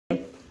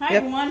Hi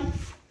everyone,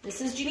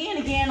 this is Janine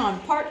again on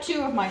part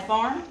 2 of my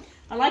farm.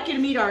 I'd like you to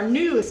meet our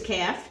newest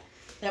calf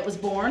that was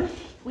born.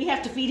 We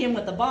have to feed him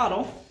with a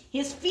bottle.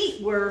 His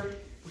feet were,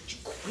 would you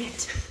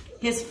quit?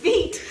 His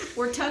feet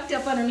were tucked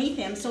up underneath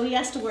him, so he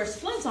has to wear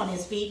splints on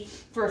his feet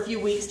for a few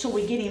weeks till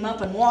we get him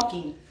up and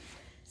walking.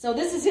 So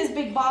this is his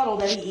big bottle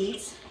that he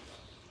eats.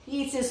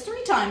 He eats this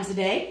 3 times a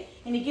day,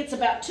 and he gets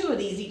about 2 of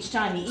these each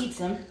time he eats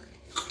them.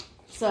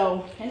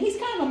 So, and he's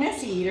kind of a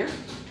messy eater,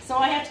 so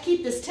I have to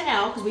keep this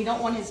towel because we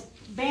don't want his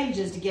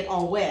bandages to get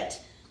all wet.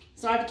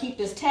 So I have to keep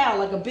this towel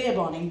like a bib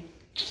on him.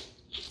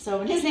 So,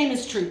 and his name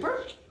is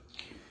Trooper,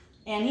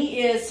 and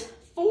he is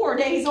 4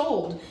 days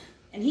old,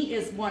 and he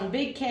is one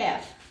big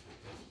calf.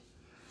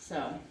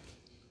 So,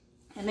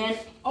 and then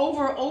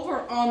over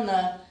on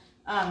the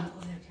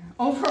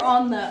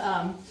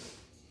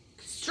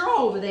straw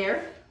over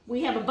there,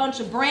 we have a bunch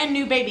of brand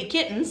new baby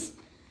kittens.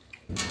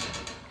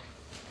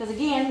 Because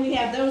again, we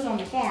have those on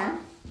the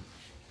farm.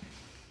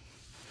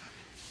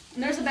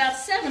 And there's about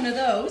 7 of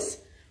those.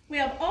 We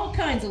have all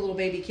kinds of little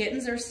baby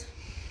kittens.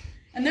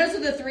 And those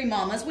are the 3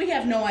 mamas. We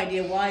have no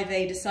idea why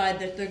they decide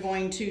that they're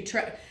going to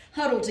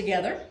huddle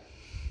together.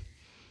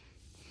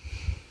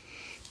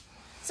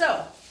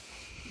 So,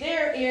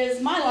 there is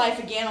my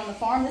life again on the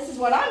farm. This is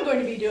what I'm going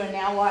to be doing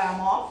now while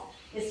I'm off,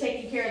 is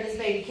taking care of this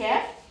baby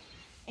calf.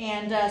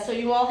 And so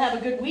you all have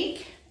a good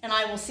week, and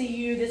I will see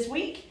you this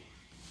week.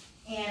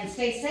 And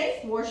stay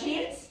safe, wash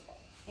hands,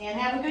 and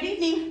have a good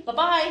evening.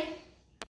 Bye-bye.